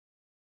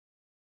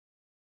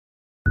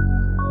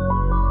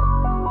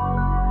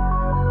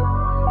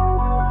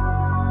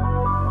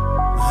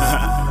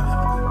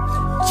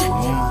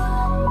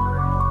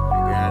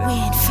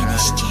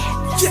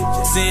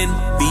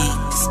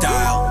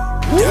SinVStyle.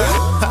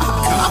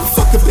 I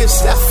fuck a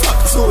bitch that fuck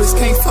toys.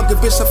 Can't fuck a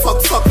bitch that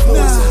fuck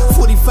boys.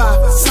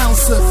 45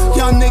 sounds of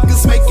y'all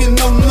niggas making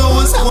no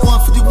noise.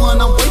 151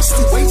 I'm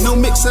wasted. No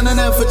mixing and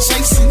never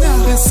chasing.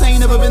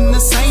 Insane, never been the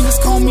same.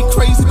 Just call me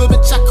crazy, but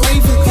bitch I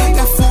crave it.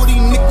 Got 40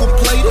 nickel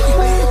plated.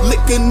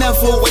 Liquor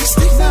never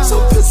wasted.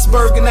 So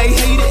Pittsburgh and they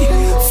hate it.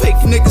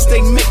 Fake niggas they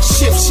make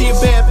shit. She a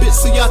bad bitch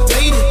so y'all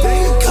dated.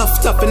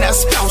 Cuffed up in that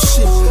spout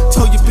shit.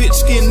 Told your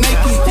bitch get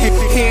naked.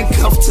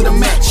 Handcuffed to the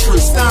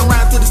mattress. Down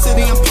round through the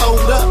city and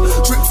pulled up.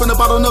 Drink from the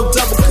bottle, no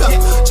double cup.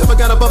 Chopper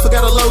got a buffer,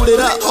 gotta load it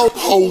up.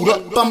 Hold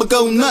up, I'ma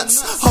go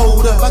nuts.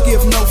 Hold up, I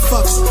give no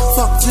fucks.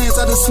 Fuck plans,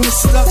 I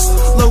dismiss ducks.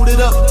 Load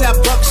it up, that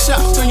buckshot.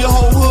 Turn your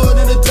whole hood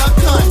into duck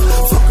hunt.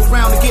 Fuck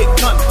around and get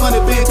gun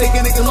punted. Been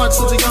taking niggas lunch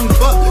since a young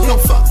buck. You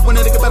don't fuck when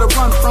a nigga better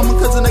run from him.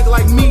 Cause a nigga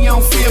like me, I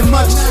don't fear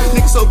much.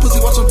 Niggas so pussy,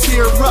 watch them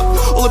tear up.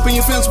 All up in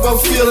your fence, well,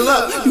 feel it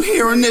up. You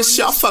hearing this,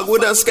 y'all fuck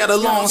with us. Got a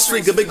long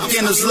streak of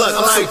beginner's luck.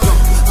 Like,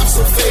 I'm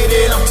so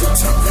faded, I'm too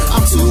tough.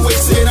 I'm too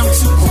wasted, I'm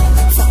too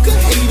fuck a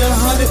hater,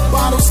 100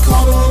 bottles,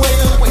 call them way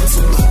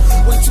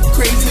too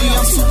crazy,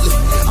 I'm too lit,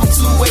 I'm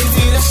too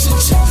wavy, that shit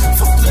cheap.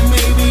 Fuck the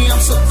maybe, I'm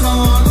so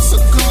gone, I'm so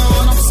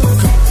gone, I'm so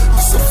gone.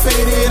 I'm so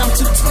faded, I'm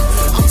too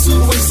tough, I'm too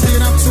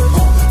wasted, I'm too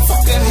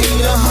fuck a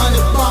hater,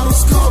 100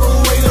 bottles, call them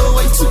way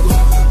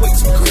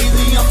too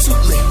crazy, I'm too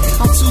lit,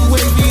 I'm too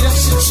wavy, that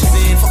shit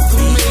cheap. Fuck the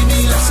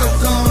maybe, I'm so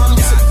gone,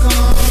 I'm so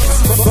gone.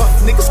 Fuck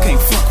niggas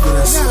can't fuck with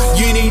us.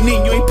 You ain't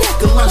eating, you ain't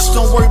packing lunch.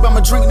 Don't worry about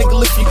my drink, nigga,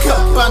 lift your cup.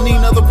 I need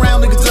another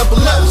round, nigga,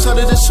 double up. Shot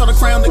of this, shot of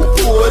crown, nigga,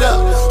 pour it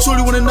up.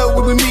 Shorty wanna know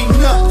where we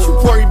meeting up. You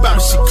worry about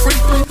it, she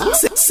creeping.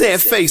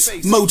 Sad face,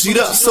 emoji'd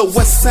up. So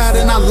west side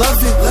and I love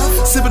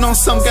it. Sipping on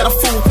something, got a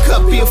full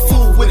cup. Be a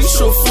fool with it,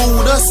 sure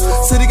fooled us.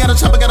 Said he got a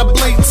chopper, got a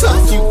blade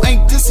tough. You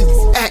ain't this and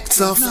you act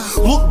tough.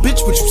 Look,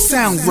 bitch, but you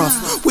sound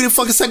rough. Wait a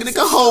fucking second,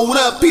 nigga, hold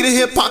up. Peter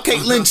Hip Hop,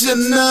 Caitlyn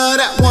Jenner.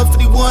 That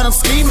 151, I'm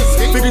scheming.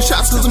 50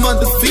 shots cause I'm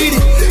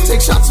undefeated.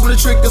 Take shots with a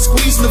trigger,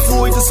 squeezing the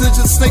void.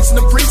 Decision, snakes in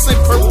the precinct.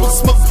 Purple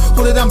smoke,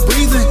 hold it, I'm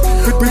breathing.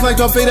 Breathe like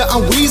Darth Vader,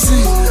 I'm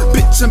wheezing.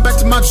 Bitch, I'm back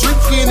to my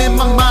drinking. In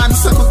my mind,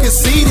 suck on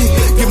conceited.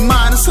 Get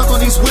mine and suck on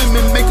these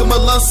women. Make them a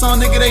love song,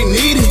 nigga, they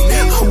need it.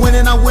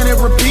 I win it,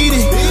 repeat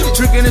it.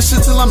 Drinking this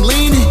shit till I'm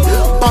leaning.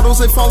 Bottles,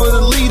 they follow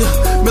the leader.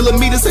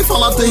 Millimeters, they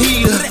fall out the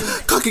heater.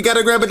 Cocky,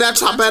 gotta grab it, that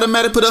chop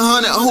automatic. Put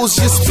 100 hoes,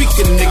 just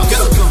speaking, nigga.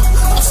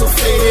 I'm so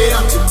faded,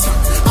 I'm too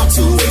tough. I'm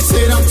too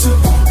wasted, I'm too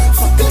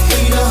fuck a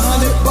hater,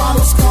 100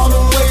 bottles, call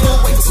them waiter.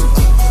 Way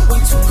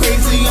too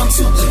crazy, I'm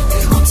too lit,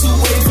 I'm too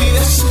wavy,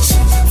 that shit cheap.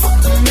 Fuck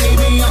the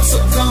maybe, I'm so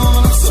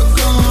gone, I'm so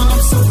gone,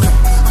 I'm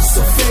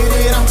so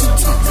faded, I'm too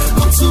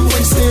tough, I'm too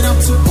wasted, I'm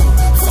too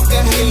fuck a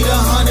hater,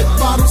 100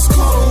 bottles,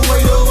 call them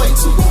waiter. Way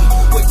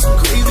too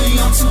crazy,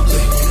 I'm too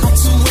lit, I'm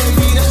too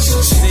wavy, that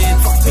shit cheap.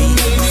 Fuck the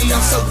maybe,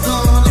 I'm so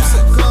gone, I'm so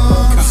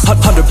gone.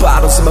 100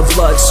 bottles in my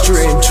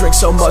bloodstream. Drink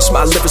so much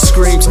my liver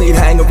screams. Need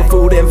hangover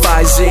food and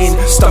Visine.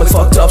 Stomach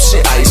fucked up,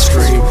 shit, ice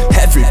cream.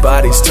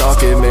 Everybody's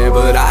talking, man,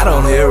 but I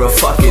don't hear a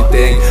fucking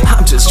thing.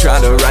 I'm just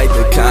trying to write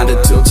the kind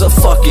of tunes a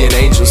fucking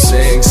angel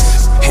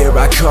sings. Here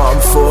I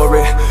come for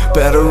it,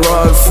 better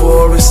run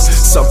for it.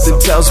 Something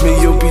tells me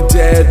you'll be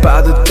dead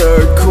by the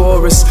third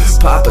chorus.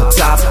 Pop a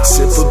top,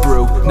 sip a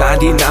brew,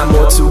 99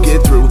 more to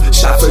get through.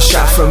 Shot for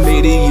shot from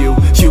me to you.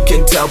 You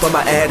can tell by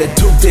my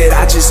attitude that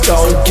I just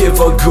don't give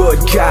a good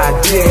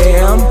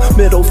goddamn.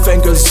 Middle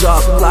fingers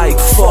up like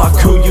fuck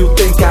who you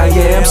think I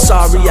am.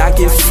 Sorry I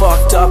get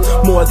fucked up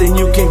more than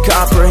you can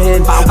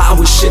comprehend. I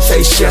was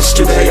shit-faced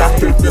yesterday, I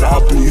think that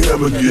I'll be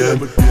him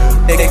again.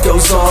 It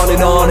goes on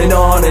and on and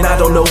on, and I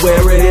don't know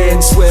where it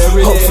ends.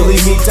 Hopefully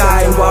me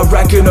dying while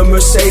wrecking a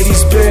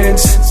Mercedes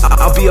Benz.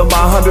 I'll be on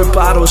my 100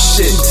 bottle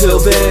shit until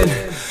then.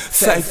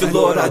 Thank the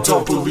Lord I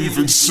don't believe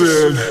in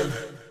sin.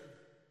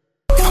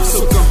 I'm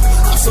so gone,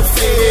 I'm so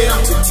faded,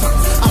 I'm too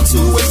tough, I'm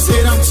too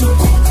wasted, I'm too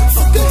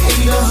fuck a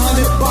hater,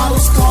 100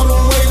 bottles, call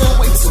them waiter.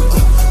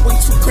 Way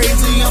too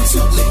crazy, I'm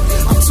too lit,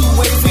 I'm too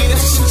wavy,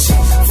 that shit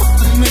cheap. Fuck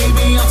the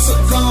maybe, I'm so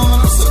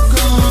gone, I'm so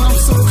gone, I'm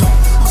so gone.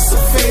 I'm so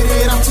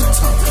faded, I'm too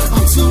tough,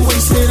 I'm too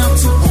wasted, I'm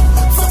too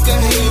fuck a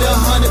hater,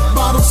 100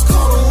 bottles,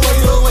 call them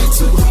waiter. Way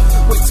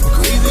too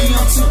crazy,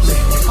 I'm too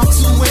lit, I'm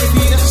too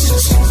wavy, that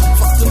shit cheap.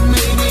 Fuck the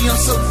maybe, I'm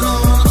so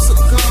gone, I'm so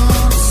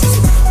gone.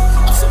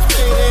 I'm so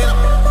faded,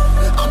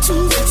 I'm too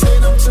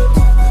wasted, I'm too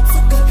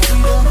fuck a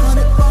hater,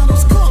 100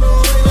 bottles, call them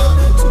waiter.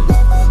 Way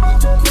too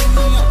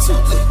crazy, I'm too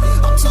lit,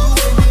 I'm too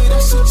wavy,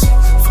 that shit cheap.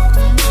 Fuck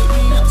the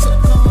maybe, I'm so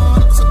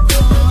gone, I'm so gone.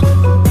 I'm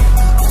so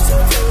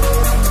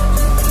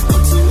faded,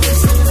 I'm too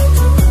wasted,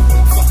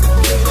 fuck a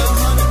hater,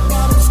 100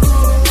 bottles,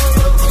 call them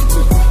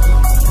waiter. Way too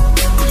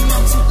crazy,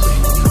 I'm too lit,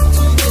 I'm too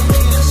wavy,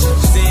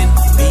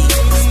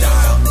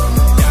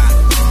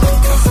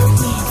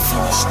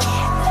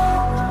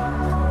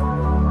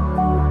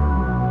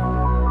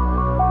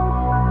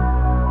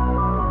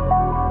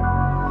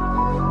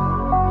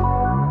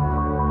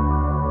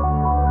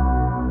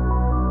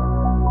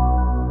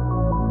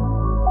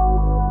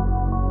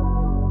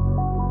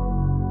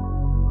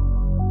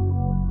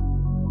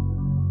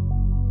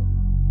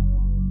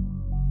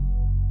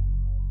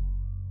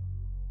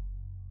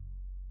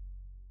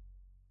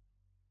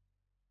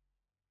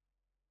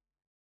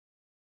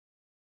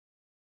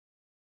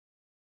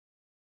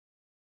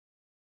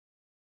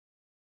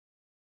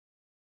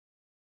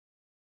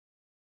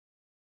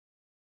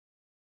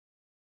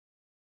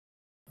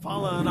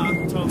 Falling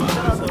October.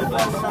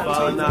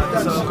 Falling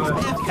October.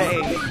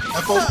 Hey.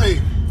 FOP.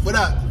 What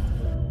up?